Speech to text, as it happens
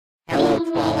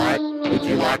Would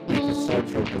you like me to sort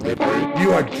your delivery?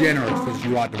 You are generous as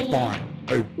you are defiant,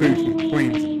 oh booty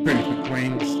queens and booty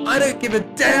queens. I don't give a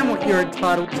damn what you're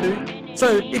entitled to.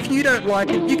 So if you don't like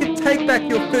it, you can take back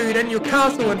your food and your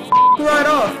castle and right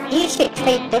off. You should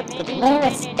treat books with more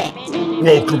respect.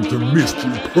 Welcome to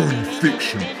Mystery Pony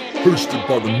Fiction, hosted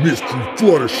by the Mystery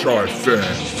Fluttershy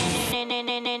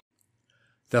fan.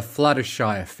 The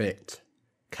Fluttershy Effect.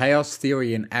 Chaos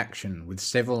Theory in Action with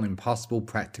Several Impossible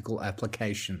Practical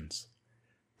Applications.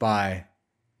 By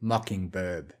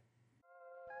Mockingbirb.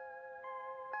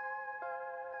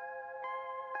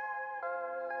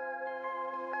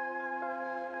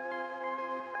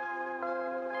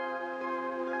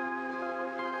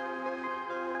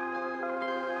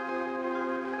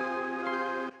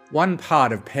 One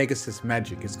part of Pegasus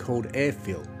magic is called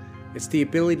airfeel. It's the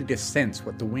ability to sense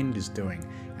what the wind is doing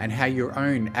and how your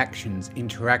own actions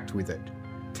interact with it.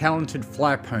 Talented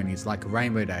fly ponies like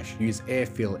Rainbow Dash use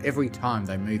airfeel every time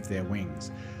they move their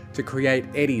wings to create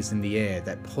eddies in the air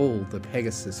that pull the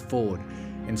Pegasus forward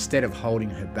instead of holding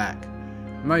her back.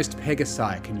 Most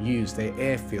Pegasi can use their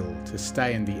airfeel to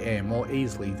stay in the air more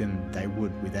easily than they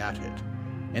would without it.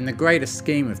 In the greater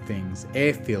scheme of things,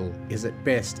 airfeel is at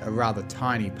best a rather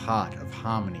tiny part of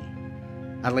harmony.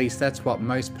 At least that's what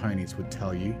most ponies would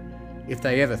tell you, if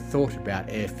they ever thought about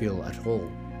airfeel at all.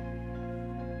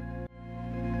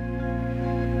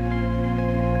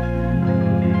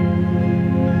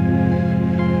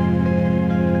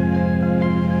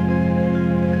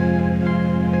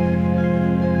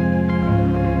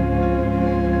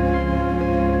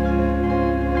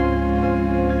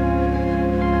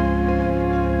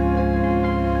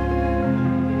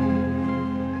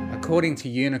 According to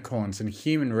unicorns and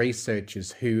human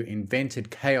researchers who invented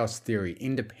chaos theory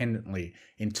independently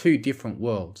in two different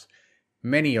worlds,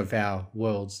 many of our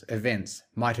world's events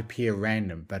might appear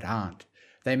random but aren't.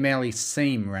 They merely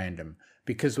seem random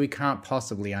because we can't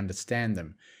possibly understand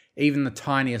them. Even the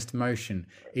tiniest motion,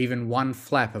 even one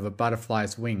flap of a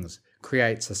butterfly's wings,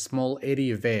 creates a small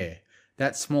eddy of air.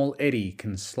 That small eddy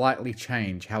can slightly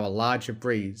change how a larger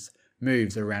breeze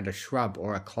moves around a shrub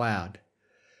or a cloud.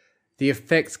 The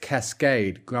effects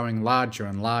cascade, growing larger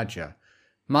and larger.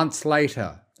 Months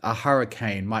later, a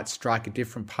hurricane might strike a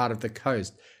different part of the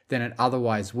coast than it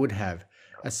otherwise would have.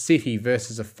 A city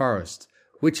versus a forest.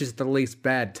 Which is the least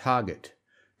bad target?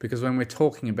 Because when we're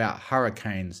talking about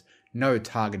hurricanes, no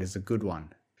target is a good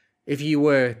one. If you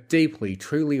were deeply,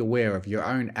 truly aware of your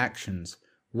own actions,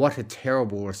 what a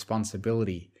terrible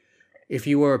responsibility. If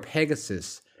you were a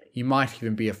Pegasus, you might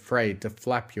even be afraid to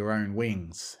flap your own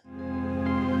wings.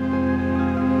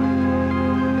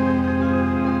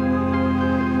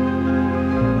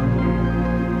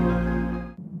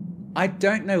 I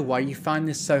don't know why you find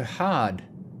this so hard,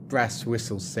 Brass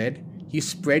Whistle said. You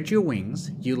spread your wings,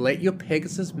 you let your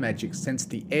Pegasus magic sense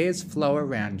the air's flow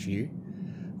around you.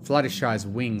 Fluttershy's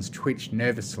wings twitched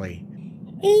nervously.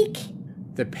 Eek!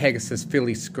 The Pegasus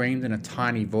filly screamed in a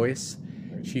tiny voice.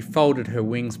 She folded her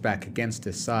wings back against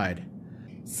her side.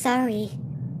 Sorry.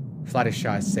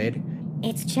 Fluttershy said.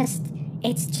 It's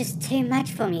just too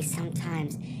much for me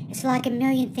sometimes. It's like a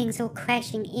million things all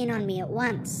crashing in on me at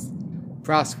once.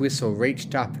 Brass Whistle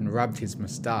reached up and rubbed his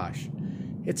moustache.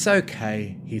 It's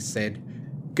okay, he said.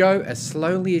 Go as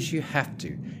slowly as you have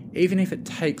to, even if it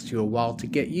takes you a while to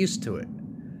get used to it.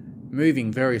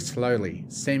 Moving very slowly,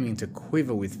 seeming to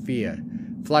quiver with fear,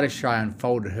 Fluttershy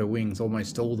unfolded her wings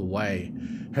almost all the way.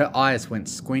 Her eyes went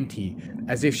squinty,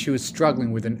 as if she was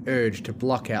struggling with an urge to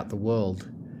block out the world.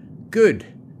 Good,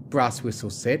 Brass Whistle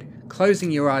said.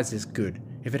 Closing your eyes is good,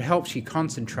 if it helps you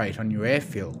concentrate on your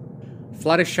airfeel.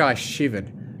 Fluttershy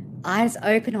shivered. Eyes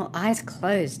open or eyes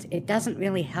closed, it doesn't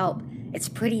really help. It's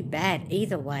pretty bad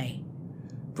either way.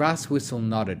 Brass Whistle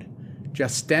nodded.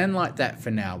 Just stand like that for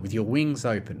now, with your wings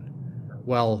open.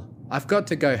 Well, I've got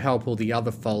to go help all the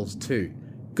other foals too.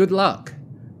 Good luck.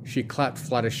 She clapped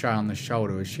Fluttershy on the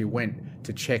shoulder as she went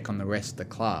to check on the rest of the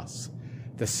class.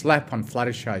 The slap on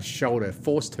Fluttershy's shoulder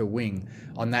forced her wing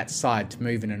on that side to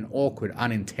move in an awkward,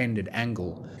 unintended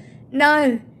angle.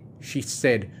 No! She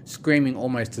said, screaming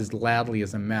almost as loudly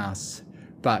as a mouse,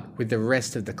 but with the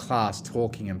rest of the class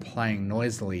talking and playing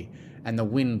noisily, and the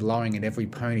wind blowing at every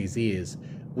pony's ears,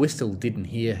 Whistle didn't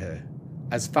hear her.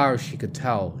 As far as she could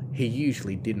tell, he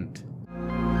usually didn't.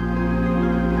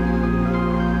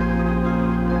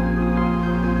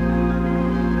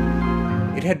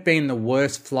 It had been the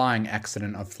worst flying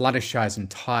accident of Fluttershy's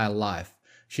entire life.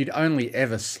 She'd only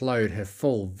ever slowed her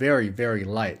fall very, very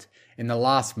late, in the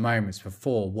last moments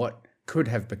before what could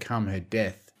have become her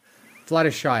death.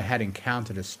 Fluttershy had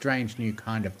encountered a strange new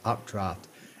kind of updraft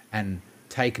and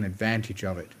taken advantage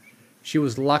of it. She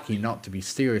was lucky not to be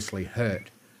seriously hurt.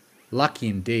 Lucky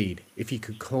indeed, if you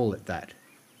could call it that.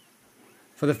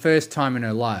 For the first time in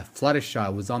her life,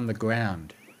 Fluttershy was on the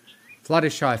ground.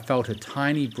 Fluttershy felt a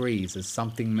tiny breeze as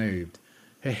something moved.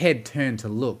 Her head turned to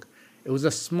look. It was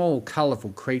a small,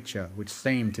 colourful creature which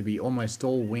seemed to be almost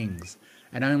all wings,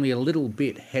 and only a little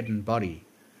bit head and body.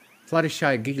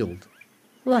 Fluttershy giggled.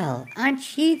 Well,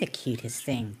 aren't you the cutest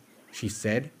thing? She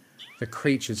said. The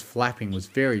creature's flapping was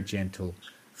very gentle.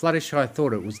 Fluttershy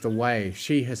thought it was the way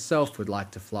she herself would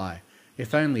like to fly,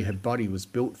 if only her body was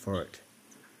built for it.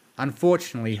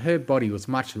 Unfortunately, her body was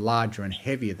much larger and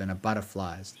heavier than a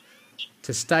butterfly's.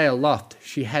 To stay aloft,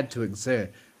 she had to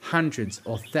exert hundreds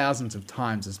or thousands of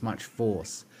times as much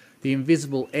force. The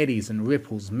invisible eddies and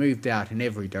ripples moved out in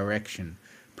every direction,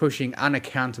 pushing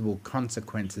unaccountable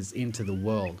consequences into the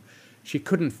world. She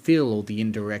couldn't feel all the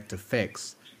indirect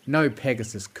effects. No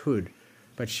Pegasus could,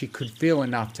 but she could feel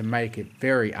enough to make it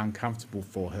very uncomfortable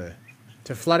for her.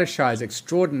 To Fluttershy's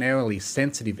extraordinarily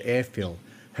sensitive airfeel,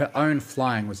 her own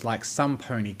flying was like some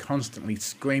pony constantly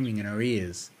screaming in her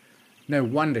ears. No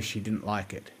wonder she didn't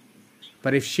like it.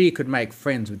 But if she could make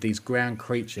friends with these ground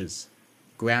creatures,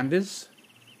 grounders,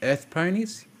 earth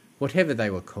ponies, whatever they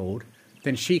were called,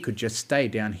 then she could just stay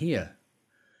down here.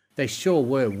 They sure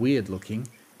were weird looking.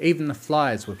 Even the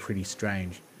flyers were pretty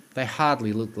strange. They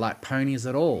hardly looked like ponies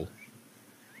at all.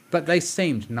 But they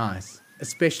seemed nice,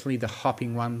 especially the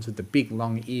hopping ones with the big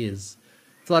long ears.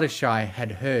 Fluttershy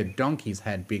had heard donkeys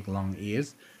had big long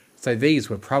ears, so these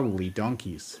were probably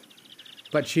donkeys.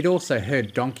 But she'd also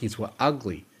heard donkeys were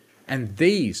ugly, and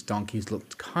these donkeys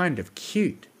looked kind of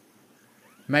cute.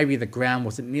 Maybe the ground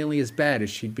wasn't nearly as bad as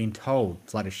she'd been told,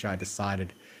 Fluttershy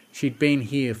decided. She'd been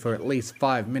here for at least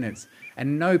 5 minutes,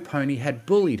 and no pony had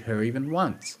bullied her even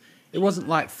once. It wasn't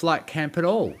like flight camp at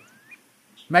all.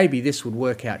 Maybe this would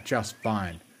work out just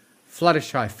fine.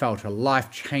 Fluttershy felt a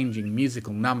life-changing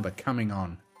musical number coming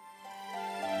on.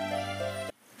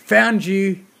 "Found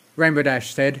you," Rainbow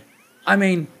Dash said.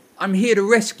 I'm here to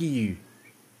rescue you."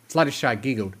 Fluttershy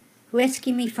giggled.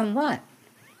 Rescue me from what?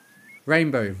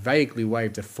 Rainbow vaguely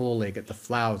waved a foreleg at the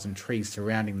flowers and trees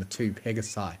surrounding the two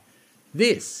Pegasi.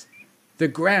 "This! The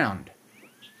ground!"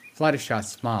 Fluttershy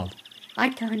smiled. I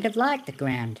kind of like the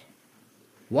ground.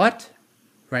 "What?"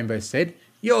 Rainbow said.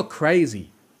 "You're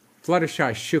crazy."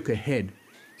 Fluttershy shook her head.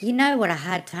 You know what a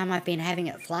hard time I've been having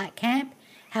at flight camp?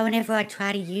 How whenever I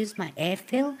try to use my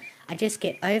airfill, I just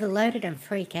get overloaded and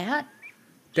freak out?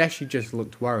 Dashy just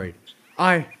looked worried.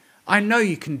 I know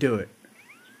you can do it,"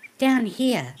 Down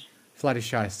here,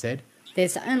 Fluttershy said.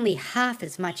 there's only half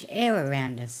as much air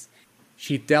around us.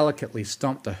 She delicately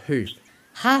stomped a hoof.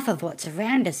 Half of what's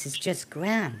around us is just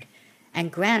ground,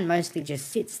 and ground mostly just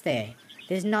sits there.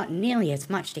 There's not nearly as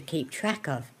much to keep track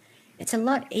of. It's a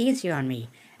lot easier on me,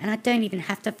 and I don't even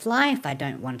have to fly if I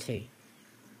don't want to.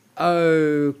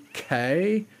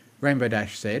 "Okay," Rainbow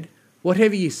Dash said.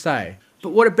 "Whatever you say. But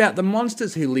what about the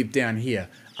monsters who live down here?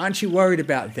 Aren't you worried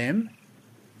about them?"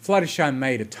 Fluttershy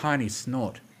made a tiny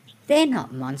snort. They're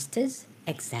not monsters,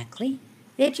 exactly.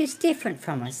 They're just different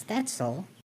from us, that's all.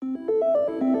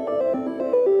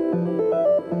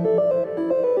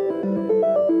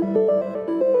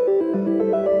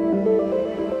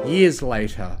 Years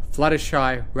later,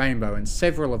 Fluttershy, Rainbow and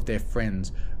several of their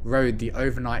friends rode the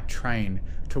overnight train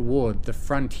toward the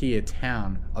frontier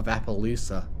town of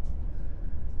Appaloosa.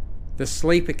 The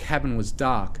sleeper cabin was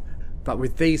dark, but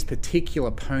with these particular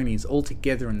ponies all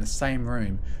together in the same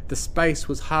room, the space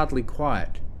was hardly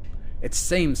quiet. It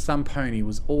seemed some pony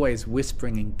was always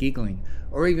whispering and giggling,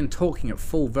 or even talking at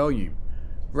full volume.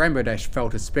 Rainbow Dash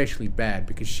felt especially bad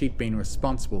because she'd been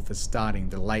responsible for starting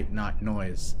the late night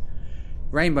noise.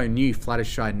 Rainbow knew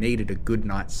Fluttershy needed a good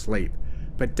night's sleep,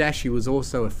 but Dashy was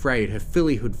also afraid her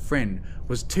fillyhood friend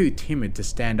was too timid to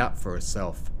stand up for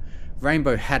herself.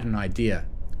 Rainbow had an idea.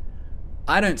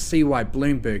 "I don't see why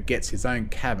Bloomberg gets his own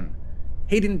cabin.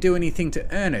 He didn't do anything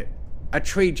to earn it. A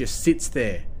tree just sits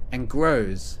there and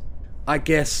grows. I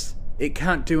guess it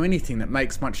can't do anything that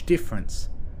makes much difference."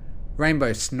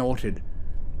 Rainbow snorted.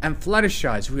 "And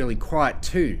Fluttershy's really quiet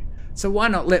too. So why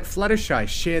not let Fluttershy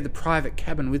share the private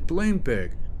cabin with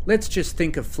Bloomberg? Let's just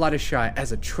think of Fluttershy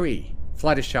as a tree."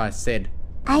 Fluttershy said.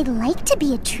 I'd like to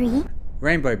be a tree.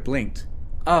 Rainbow blinked.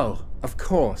 "Oh, of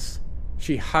course."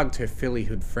 She hugged her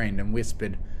fillyhood friend and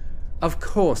whispered, "Of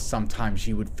course sometimes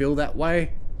you would feel that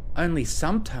way." "Only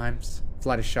sometimes,"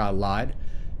 Fluttershy lied.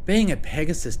 "Being a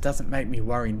Pegasus doesn't make me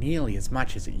worry nearly as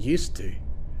much as it used to."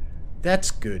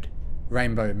 "That's good,"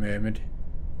 Rainbow murmured.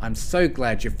 "I'm so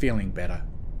glad you're feeling better."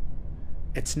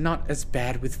 "It's not as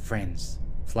bad with friends,"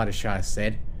 Fluttershy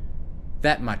said.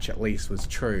 That much at least was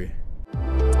true.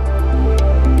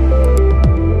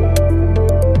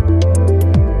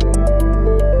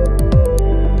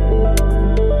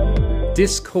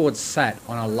 Discord sat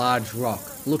on a large rock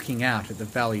looking out at the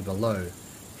valley below.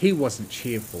 He wasn't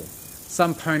cheerful.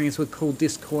 Some ponies would call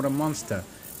Discord a monster,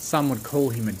 some would call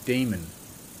him a demon.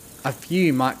 A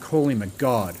few might call him a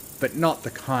god, but not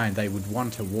the kind they would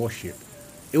want to worship.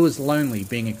 It was lonely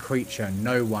being a creature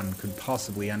no one could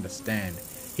possibly understand.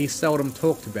 He seldom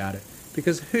talked about it,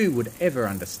 because who would ever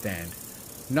understand?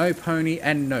 No pony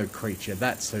and no creature,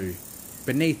 that's who.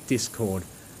 Beneath Discord,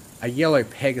 a yellow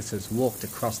Pegasus walked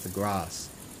across the grass.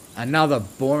 Another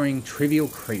boring, trivial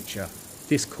creature,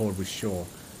 Discord was sure.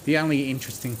 The only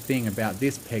interesting thing about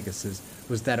this Pegasus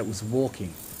was that it was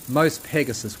walking. Most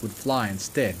Pegasus would fly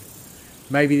instead.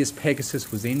 Maybe this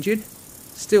Pegasus was injured?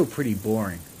 Still pretty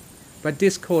boring. But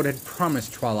Discord had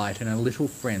promised Twilight and her little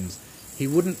friends he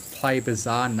wouldn't play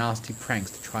bizarre, nasty pranks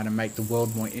to try to make the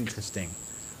world more interesting.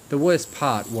 The worst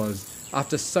part was,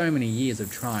 after so many years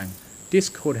of trying,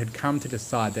 Discord had come to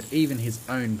decide that even his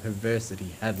own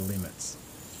perversity had limits.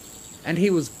 And he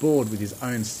was bored with his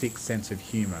own sick sense of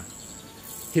humour.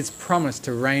 His promise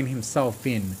to rein himself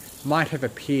in might have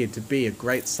appeared to be a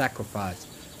great sacrifice,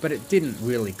 but it didn't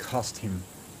really cost him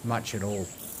much at all.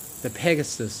 The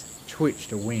Pegasus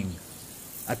twitched a wing.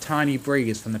 A tiny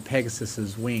breeze from the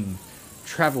Pegasus's wing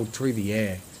travelled through the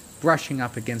air, brushing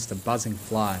up against a buzzing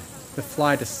fly. The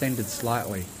fly descended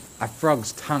slightly. A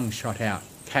frog's tongue shot out,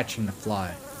 catching the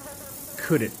fly.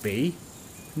 Could it be?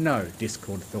 No,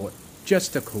 Discord thought.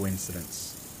 Just a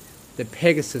coincidence. The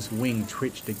Pegasus' wing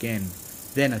twitched again,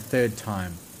 then a third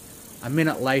time. A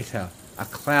minute later, a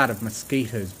cloud of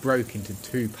mosquitoes broke into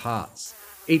two parts.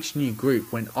 Each new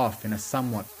group went off in a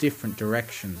somewhat different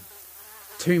direction.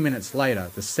 2 minutes later,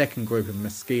 the second group of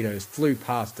mosquitoes flew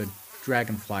past a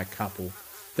dragonfly couple.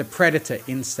 The predator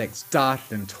insects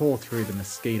darted and tore through the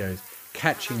mosquitoes,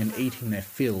 catching and eating their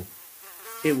fill.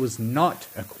 It was not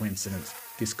a coincidence,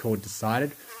 Discord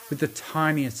decided. With the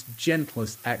tiniest,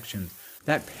 gentlest actions,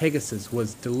 that Pegasus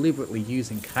was deliberately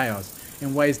using chaos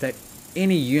in ways that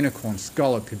any unicorn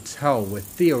scholar could tell were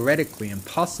theoretically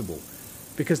impossible,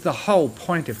 because the whole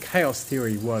point of chaos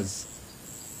theory was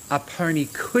a pony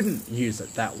couldn't use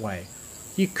it that way.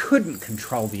 You couldn't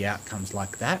control the outcomes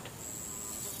like that.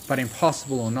 But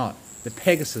impossible or not, the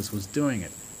Pegasus was doing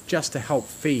it, just to help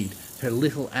feed her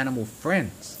little animal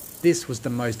friends. This was the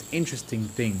most interesting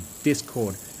thing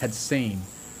Discord had seen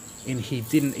in he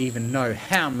didn't even know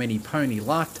how many pony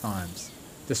lifetimes.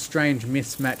 The strange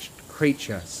mismatched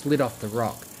creature slid off the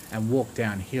rock and walked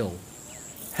downhill.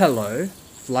 Hello,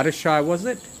 Fluttershy was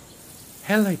it?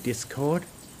 Hello, Discord.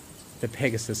 The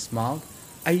Pegasus smiled.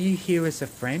 Are you here as a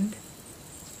friend?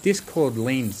 Discord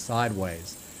leaned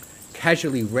sideways,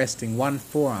 casually resting one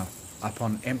forearm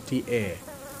upon empty air.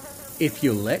 If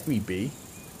you'll let me be.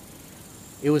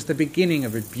 It was the beginning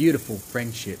of a beautiful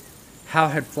friendship. How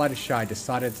had Fluttershy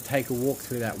decided to take a walk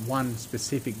through that one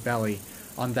specific valley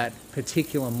on that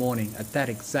particular morning at that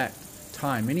exact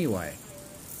time anyway?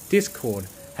 Discord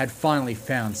had finally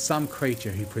found some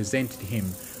creature who presented him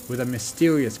with a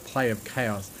mysterious play of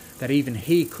chaos that even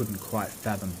he couldn't quite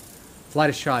fathom.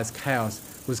 Fluttershy's chaos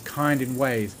was kind in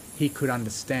ways he could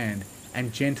understand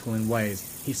and gentle in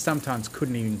ways he sometimes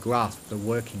couldn't even grasp the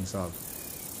workings of.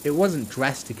 It wasn't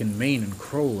drastic and mean and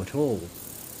cruel at all.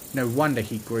 No wonder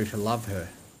he grew to love her.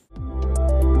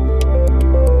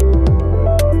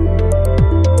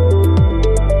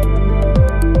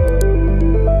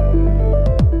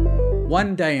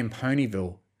 One day in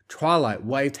Ponyville, Twilight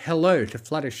waved hello to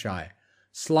Fluttershy.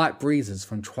 Slight breezes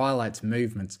from Twilight's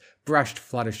movements brushed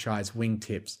Fluttershy's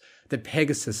wingtips. The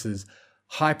Pegasus's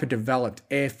hyper-developed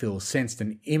airfield sensed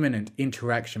an imminent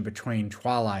interaction between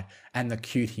Twilight and the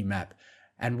cutie map.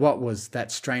 And what was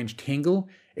that strange tingle?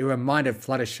 It reminded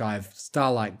Fluttershy of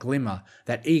Starlight Glimmer,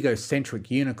 that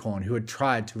egocentric unicorn who had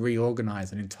tried to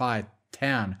reorganize an entire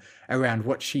town around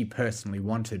what she personally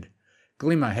wanted.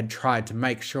 Glimmer had tried to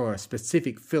make sure a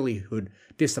specific fillyhood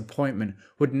disappointment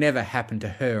would never happen to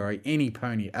her or any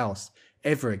pony else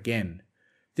ever again.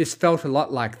 This felt a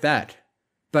lot like that,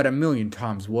 but a million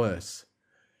times worse.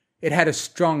 It had a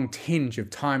strong tinge of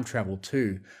time travel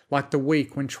too, like the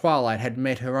week when Twilight had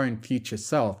met her own future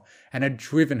self and had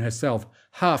driven herself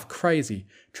half crazy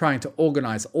trying to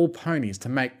organize all ponies to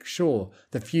make sure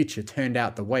the future turned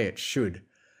out the way it should.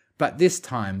 But this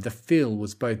time the feel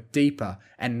was both deeper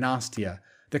and nastier.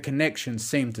 The connection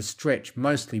seemed to stretch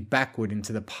mostly backward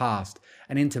into the past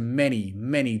and into many,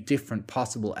 many different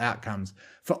possible outcomes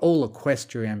for all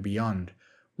Equestria and beyond.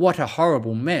 What a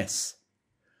horrible mess!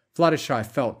 Fluttershy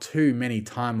felt too many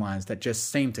timelines that just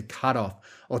seemed to cut off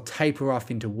or taper off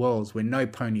into worlds where no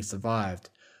pony survived.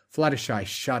 Fluttershy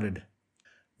shuddered.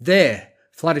 There!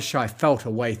 Fluttershy felt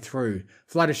her way through.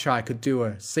 Fluttershy could do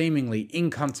a seemingly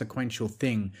inconsequential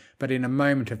thing, but in a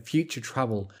moment of future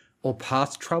trouble, or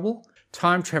past trouble,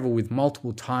 time travel with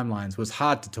multiple timelines was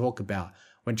hard to talk about.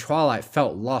 When Twilight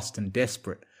felt lost and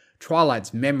desperate,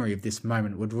 Twilight's memory of this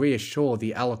moment would reassure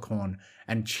the Alicorn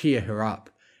and cheer her up.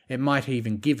 It might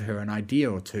even give her an idea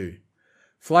or two.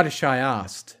 Fluttershy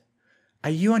asked,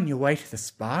 "Are you on your way to the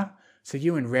spa, so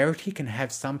you and Rarity can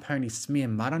have some ponies smear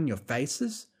mud on your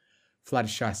faces?"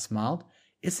 Fluttershy smiled.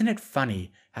 "Isn't it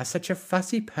funny how such a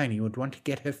fussy pony would want to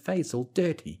get her face all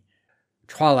dirty?"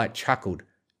 Twilight chuckled.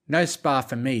 "No spa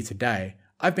for me today.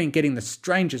 I've been getting the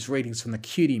strangest readings from the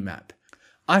cutie map.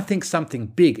 I think something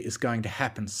big is going to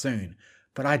happen soon,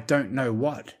 but I don't know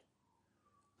what."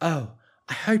 "Oh,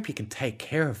 I hope you can take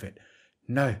care of it.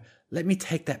 No, let me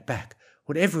take that back.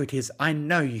 Whatever it is, I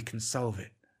know you can solve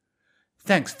it."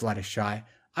 "Thanks, Fluttershy.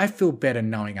 I feel better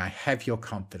knowing I have your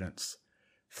confidence."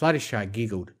 Fluttershy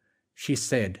giggled. She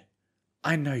said,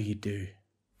 "I know you do."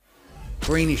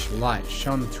 Greenish light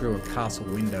shone through a castle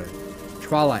window.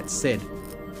 Twilight said,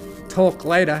 "Talk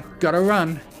later, gotta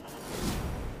run."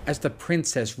 As the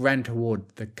princess ran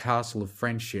toward the Castle of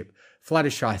Friendship,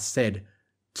 Fluttershy said,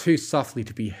 too softly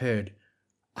to be heard,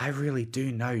 "I really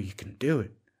do know you can do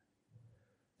it."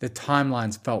 The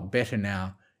timelines felt better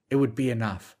now. It would be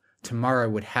enough. Tomorrow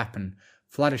would happen.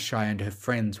 Fluttershy and her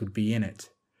friends would be in it.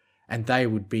 And they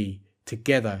would be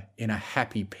together in a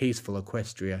happy, peaceful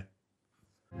Equestria.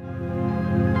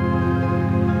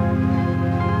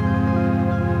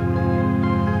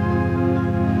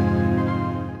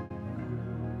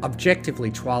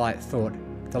 Objectively, Twilight thought,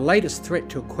 the latest threat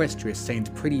to Equestria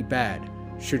seemed pretty bad.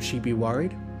 Should she be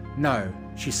worried? No,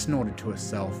 she snorted to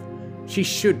herself. She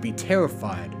should be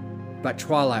terrified. But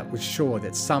Twilight was sure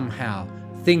that somehow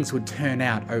things would turn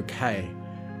out okay.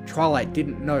 Twilight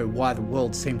didn't know why the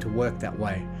world seemed to work that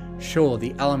way. Sure,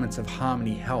 the elements of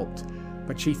harmony helped,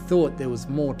 but she thought there was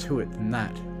more to it than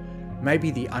that. Maybe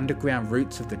the underground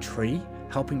roots of the tree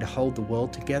helping to hold the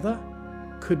world together?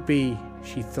 Could be,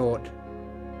 she thought.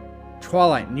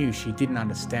 Twilight knew she didn't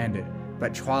understand it,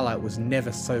 but Twilight was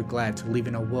never so glad to live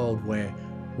in a world where,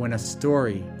 when a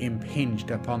story impinged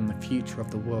upon the future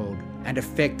of the world and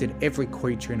affected every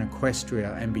creature in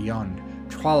Equestria and beyond,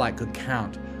 Twilight could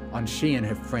count on she and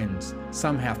her friends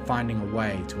somehow finding a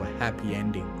way to a happy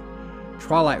ending.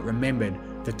 Twilight remembered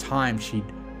the time she'd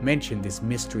mentioned this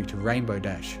mystery to Rainbow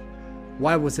Dash.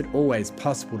 Why was it always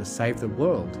possible to save the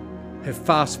world? Her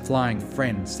fast-flying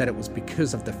friend said it was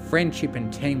because of the friendship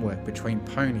and teamwork between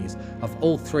ponies of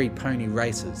all three pony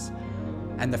races,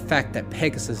 and the fact that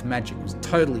Pegasus' magic was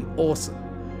totally awesome,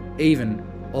 even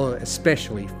or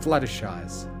especially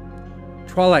Fluttershy's.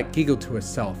 Twilight giggled to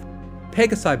herself.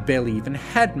 Pegasi barely even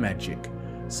had magic,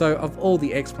 so of all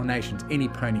the explanations any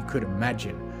pony could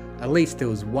imagine, at least there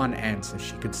was one answer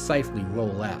she could safely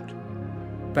roll out.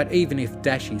 But even if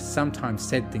Dashy sometimes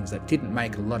said things that didn't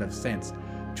make a lot of sense,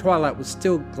 Twilight was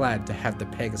still glad to have the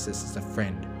Pegasus as a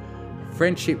friend.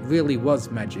 Friendship really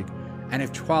was magic, and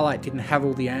if Twilight didn't have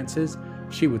all the answers,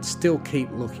 she would still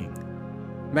keep looking.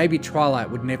 Maybe Twilight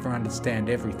would never understand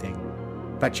everything,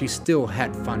 but she still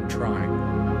had fun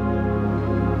trying.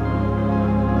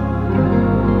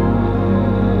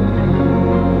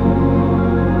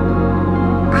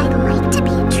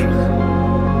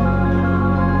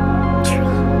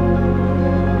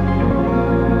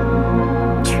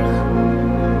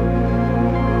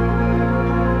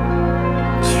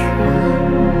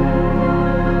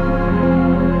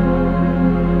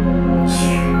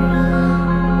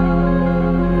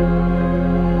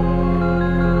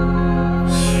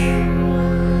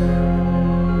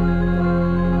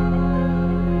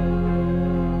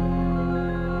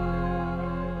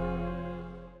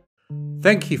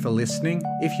 Thank you for listening.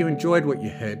 If you enjoyed what you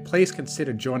heard, please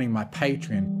consider joining my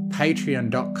Patreon,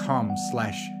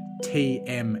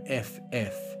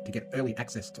 patreon.com/TMFF, to get early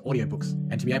access to audiobooks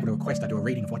and to be able to request I do a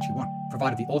reading of what you want,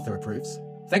 provided the author approves.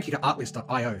 Thank you to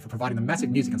Artlist.io for providing the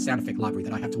massive music and sound effect library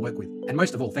that I have to work with. And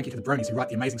most of all, thank you to the bronies who write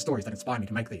the amazing stories that inspire me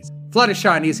to make these.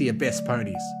 Fluttershy and Izzy are best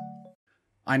ponies.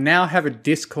 I now have a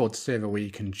Discord server where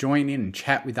you can join in and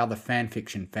chat with other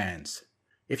fanfiction fans.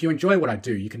 If you enjoy what I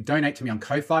do, you can donate to me on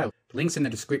Ko-Fi, links in the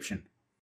description.